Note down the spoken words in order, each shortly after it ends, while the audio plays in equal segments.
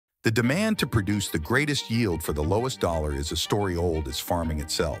The demand to produce the greatest yield for the lowest dollar is a story old as farming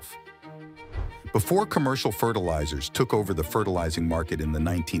itself. Before commercial fertilizers took over the fertilizing market in the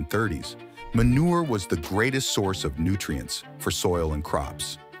 1930s, manure was the greatest source of nutrients for soil and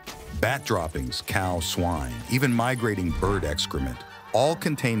crops. Bat droppings, cow, swine, even migrating bird excrement all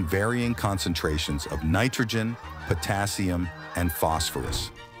contain varying concentrations of nitrogen, potassium, and phosphorus,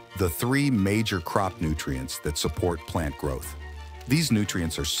 the three major crop nutrients that support plant growth. These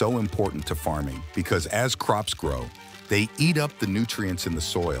nutrients are so important to farming because as crops grow, they eat up the nutrients in the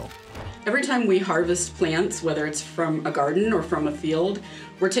soil. Every time we harvest plants, whether it's from a garden or from a field,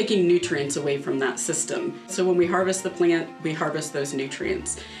 we're taking nutrients away from that system. So when we harvest the plant, we harvest those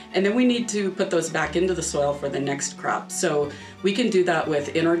nutrients. And then we need to put those back into the soil for the next crop. So we can do that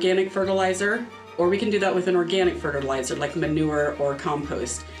with inorganic fertilizer, or we can do that with an organic fertilizer like manure or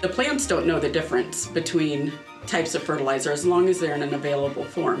compost. The plants don't know the difference between types of fertilizer as long as they're in an available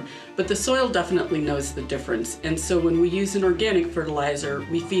form. But the soil definitely knows the difference. And so when we use an organic fertilizer,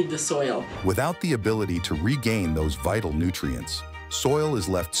 we feed the soil. Without the ability to regain those vital nutrients, soil is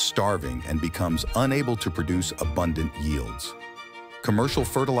left starving and becomes unable to produce abundant yields. Commercial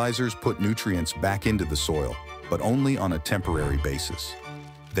fertilizers put nutrients back into the soil, but only on a temporary basis.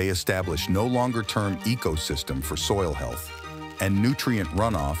 They establish no longer-term ecosystem for soil health, and nutrient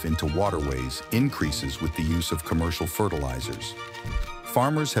runoff into waterways increases with the use of commercial fertilizers.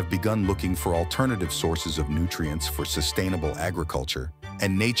 Farmers have begun looking for alternative sources of nutrients for sustainable agriculture,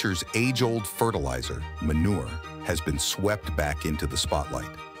 and nature's age-old fertilizer, manure, has been swept back into the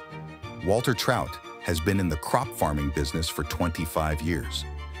spotlight. Walter Traudt has been in the crop farming business for 25 years,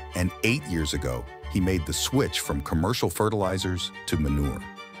 and 8 years ago, he made the switch from commercial fertilizers to manure.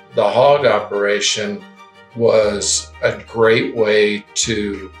 The hog operation was a great way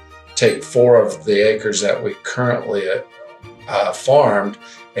to take 4 of the acres that we currently farmed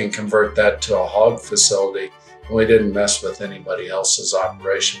and convert that to a hog facility. And we didn't mess with anybody else's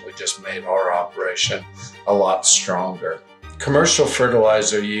operation. We just made our operation a lot stronger. Commercial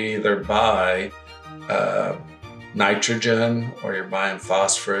fertilizer, you either buy nitrogen or you're buying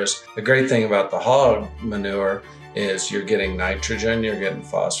phosphorus. The great thing about the hog manure is you're getting nitrogen, you're getting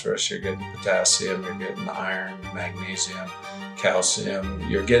phosphorus, you're getting potassium, you're getting iron, magnesium, calcium,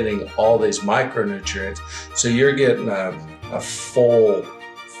 you're getting all these micronutrients. So you're getting a full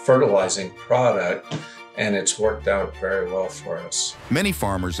fertilizing product, and it's worked out very well for us. Many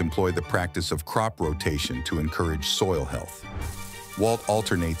farmers employ the practice of crop rotation to encourage soil health. Walt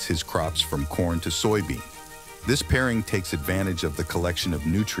alternates his crops from corn to soybean. This pairing takes advantage of the collection of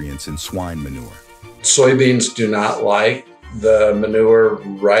nutrients in swine manure. Soybeans do not like the manure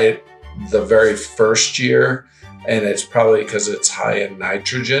right the very first year, and it's probably because it's high in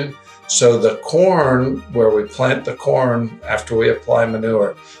nitrogen. So the corn, where we plant the corn after we apply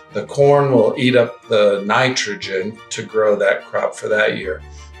manure, the corn will eat up the nitrogen to grow that crop for that year.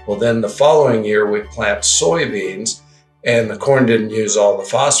 Well, then the following year we plant soybeans, and the corn didn't use all the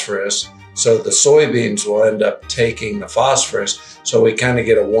phosphorus, so the soybeans will end up taking the phosphorus. So we kind of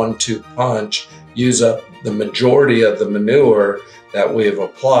get a 1-2 punch, use up the majority of the manure that we've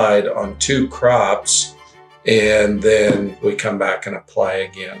applied on 2 crops, and then we come back and apply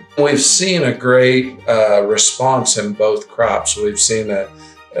again. We've seen a great response in both crops. We've seen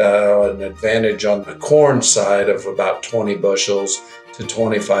an advantage on the corn side of about 20 bushels to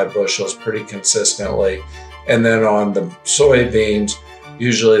 25 bushels pretty consistently. And then on the soybeans,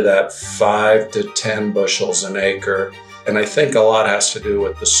 usually that 5 to 10 bushels an acre. And I think a lot has to do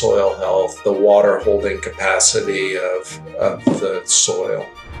with the soil health, the water holding capacity of the soil.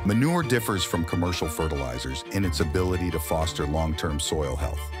 Manure differs from commercial fertilizers in its ability to foster long-term soil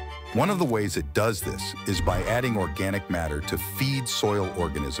health. One of the ways it does this is by adding organic matter to feed soil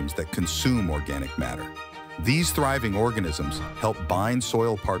organisms that consume organic matter. These thriving organisms help bind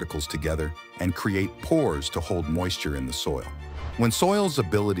soil particles together and create pores to hold moisture in the soil. When soil's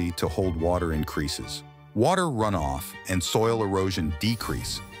ability to hold water increases, water runoff and soil erosion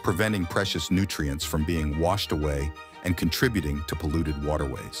decrease, preventing precious nutrients from being washed away and contributing to polluted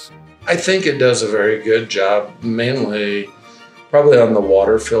waterways. I think it does a very good job, mainly probably on the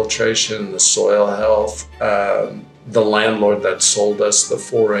water filtration, the soil health. The landlord that sold us the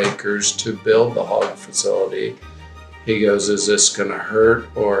 4 acres to build the hog facility, he goes, "Is this gonna hurt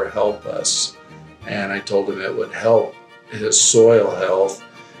or help us?" And I told him it would help his soil health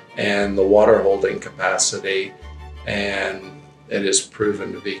and the water holding capacity, and it is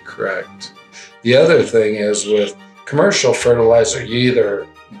proven to be correct. The other thing is with commercial fertilizer, you either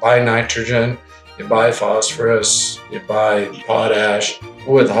buy nitrogen, you buy phosphorus, you buy potash.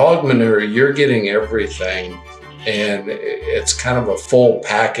 With hog manure, you're getting everything And it's kind of a full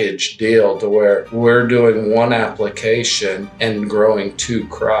package deal to where we're doing one application and growing 2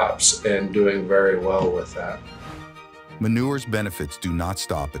 crops and doing very well with that. Manure's benefits do not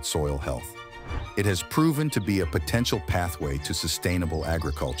stop at soil health. It has proven to be a potential pathway to sustainable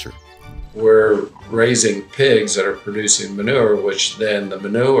agriculture. We're raising pigs that are producing manure, which then the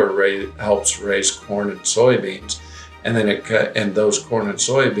manure helps raise corn and soybeans, and then and those corn and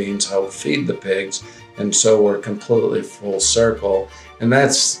soybeans help feed the pigs, and so we're completely full circle. And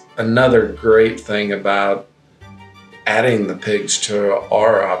that's another great thing about adding the pigs to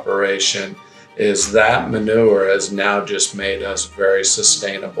our operation, is that manure has now just made us very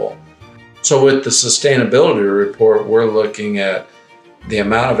sustainable. So with the sustainability report, we're looking at the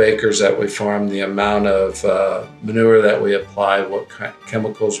amount of acres that we farm, the amount of manure that we apply, what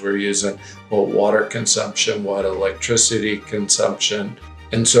chemicals we're using, what water consumption, what electricity consumption.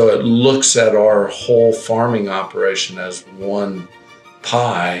 And so it looks at our whole farming operation as one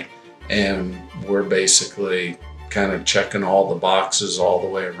pie, and we're basically kind of checking all the boxes all the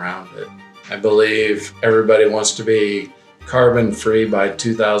way around it. I believe everybody wants to be carbon free by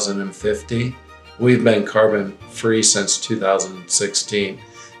 2050. We've been carbon free since 2016,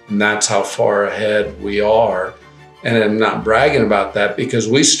 and that's how far ahead we are. And I'm not bragging about that because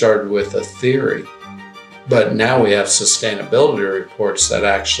we started with a theory, but now we have sustainability reports that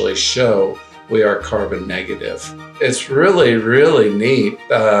actually show we are carbon negative. It's really, really neat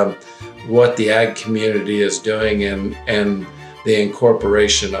what the ag community is doing and the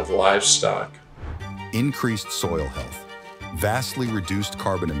incorporation of livestock. Increased soil health, vastly reduced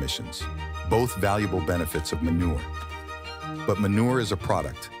carbon emissions, both valuable benefits of manure. But manure is a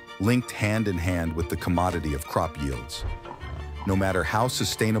product linked hand in hand with the commodity of crop yields. No matter how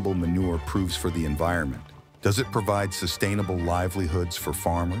sustainable manure proves for the environment, does it provide sustainable livelihoods for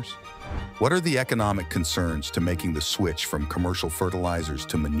farmers? What are the economic concerns to making the switch from commercial fertilizers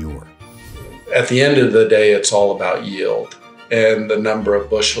to manure? At the end of the day, it's all about yield and the number of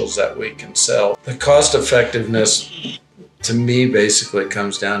bushels that we can sell. The cost effectiveness to me basically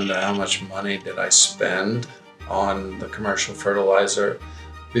comes down to how much money did I spend on the commercial fertilizer.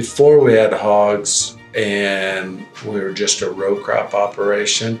 Before we had hogs and we were just a row crop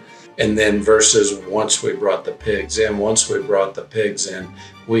operation, and then versus once we brought the pigs in. Once we brought the pigs in,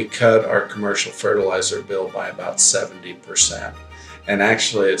 we cut our commercial fertilizer bill by about 70%. And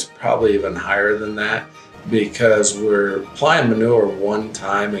actually it's probably even higher than that, because we're applying manure one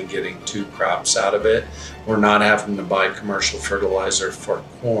time and getting 2 crops out of it. We're not having to buy commercial fertilizer for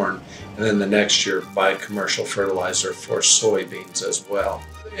corn, and then the next year buy commercial fertilizer for soybeans as well,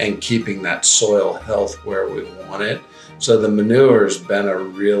 and keeping that soil health where we want it. So the manure has been a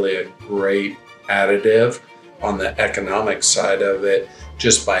great additive on the economic side of it.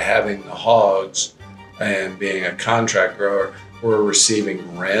 Just by having the hogs and being a contract grower, we're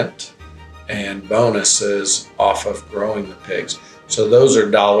receiving rent and bonuses off of growing the pigs. So those are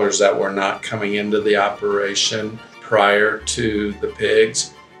dollars that were not coming into the operation prior to the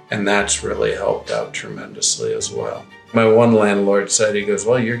pigs, and that's really helped out tremendously as well. My one landlord said, he goes,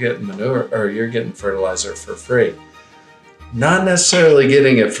 well, you're getting manure, or you're getting fertilizer for free. Not necessarily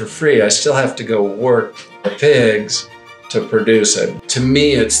getting it for free. I still have to go work the pigs to produce it. To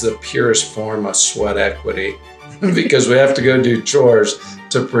me, it's the purest form of sweat equity because we have to go do chores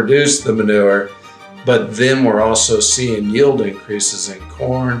to produce the manure, but then we're also seeing yield increases in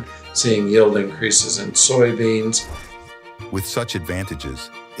corn, seeing yield increases in soybeans. With such advantages,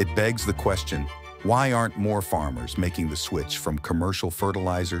 it begs the question, why aren't more farmers making the switch from commercial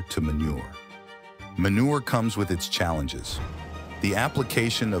fertilizer to manure? Manure comes with its challenges. The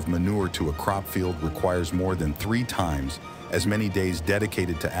application of manure to a crop field requires more than 3 times as many days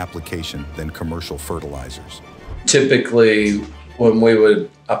dedicated to application than commercial fertilizers. Typically, when we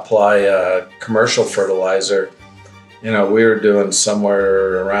would apply a commercial fertilizer, we were doing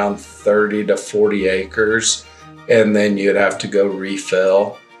somewhere around 30 to 40 acres, and then you'd have to go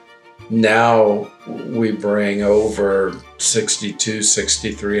refill. Now we bring over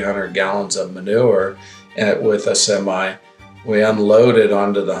 6,300 gallons of manure with a semi. We unload it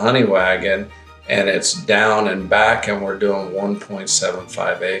onto the honey wagon, and it's down and back, and we're doing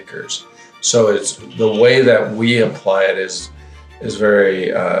 1.75 acres. So it's the way that we apply it is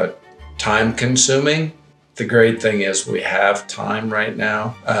very time consuming. The great thing is we have time right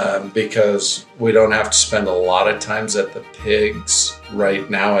now because we don't have to spend a lot of times at the pigs right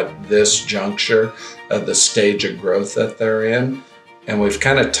now at this juncture of the stage of growth that they're in. And we've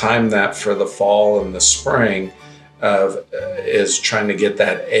kind of timed that for the fall and the spring is trying to get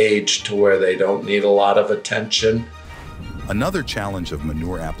that age to where they don't need a lot of attention. Another challenge of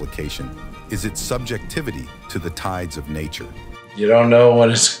manure application is its subjectivity to the tides of nature. You don't know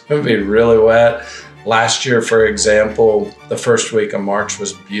when it's going to be really wet. Last year, for example, the first week of March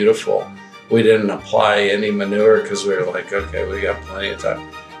was beautiful. We didn't apply any manure because we were like, okay, we got plenty of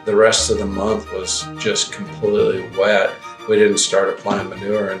time. The rest of the month was just completely wet. We didn't start applying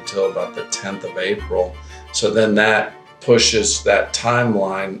manure until about the 10th of April. So then that pushes that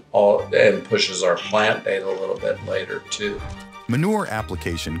timeline and pushes our plant date a little bit later too. Manure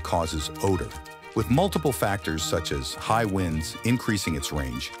application causes odor, with multiple factors such as high winds increasing its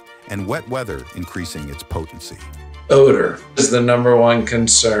range and wet weather increasing its potency. Odor is the #1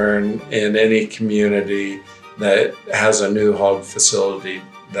 concern in any community that has a new hog facility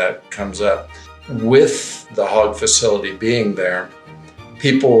that comes up. With the hog facility being there,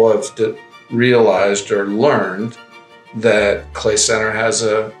 people have realized or learned that Clay Center has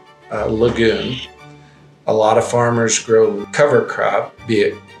a lagoon. A lot of farmers grow cover crop, be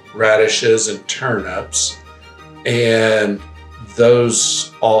it radishes and turnips, and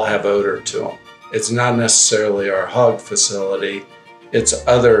those all have odor to them. It's not necessarily our hog facility, it's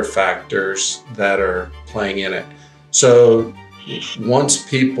other factors that are playing in it. So once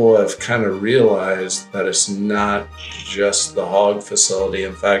people have kind of realized that it's not just the hog facility,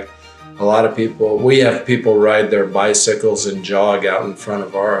 in fact, a lot of people, we have people ride their bicycles and jog out in front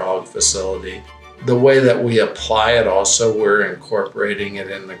of our hog facility. The way that we apply it also, we're incorporating it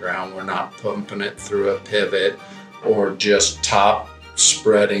in the ground. We're not pumping it through a pivot or just top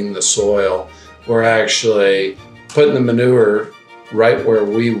spreading the soil. We're actually putting the manure right where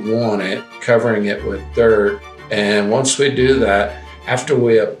we want it, covering it with dirt. And once we do that, after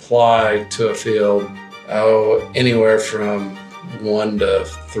we apply to a field, anywhere from 1 to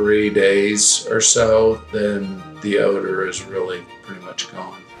 3 days or so, then the odor is really pretty much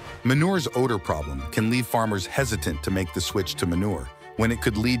gone. Manure's odor problem can leave farmers hesitant to make the switch to manure when it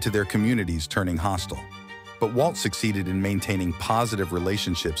could lead to their communities turning hostile. But Walt succeeded in maintaining positive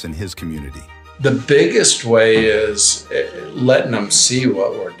relationships in his community. The biggest way is letting them see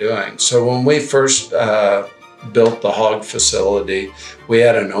what we're doing. So when we first built the hog facility, we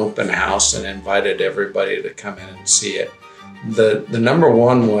had an open house and invited everybody to come in and see it. The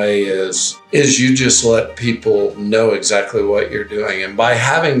 #1 way is you just let people know exactly what you're doing. And by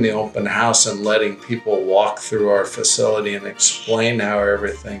having the open house and letting people walk through our facility and explain how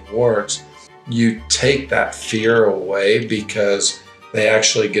everything works, you take that fear away because they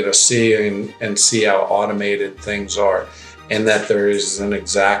actually get to see and see how automated things are, and that there is an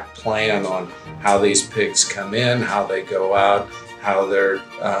exact plan on how these pigs come in, how they go out, how they're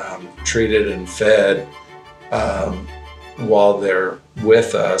treated and fed while they're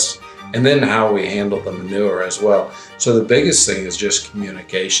with us, and then how we handle the manure as well. So the biggest thing is just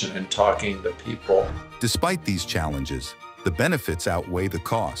communication and talking to people. Despite these challenges, the benefits outweigh the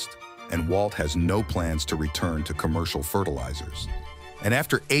cost, and Walt has no plans to return to commercial fertilizers. And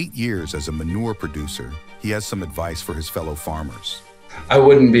after 8 years as a manure producer, he has some advice for his fellow farmers. I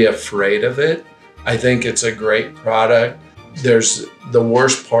wouldn't be afraid of it. I think it's a great product. There's the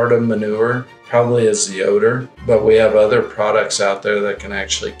worst part of manure probably is the odor, but we have other products out there that can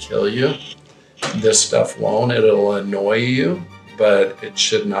actually kill you. This stuff won't. It'll annoy you, but it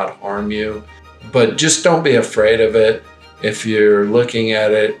should not harm you. But just don't be afraid of it. If you're looking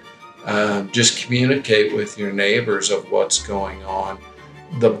at it, just communicate with your neighbors of what's going on.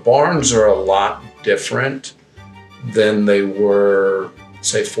 The barns are a lot different than they were,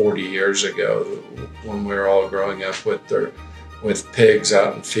 say, 40 years ago when we were all growing up with pigs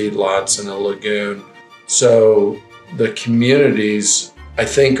out in feedlots and a lagoon. So the communities, I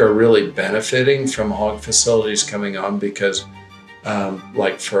think, are really benefiting from hog facilities coming on because,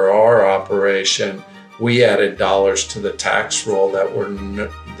 like for our operation, we added dollars to the tax roll that were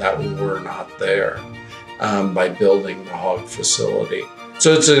not there by building the hog facility.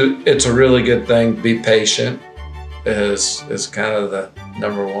 So it's a really good thing. Be patient is kind of the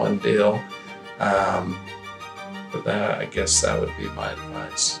 #1 deal. But I guess that would be my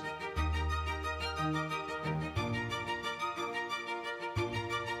advice.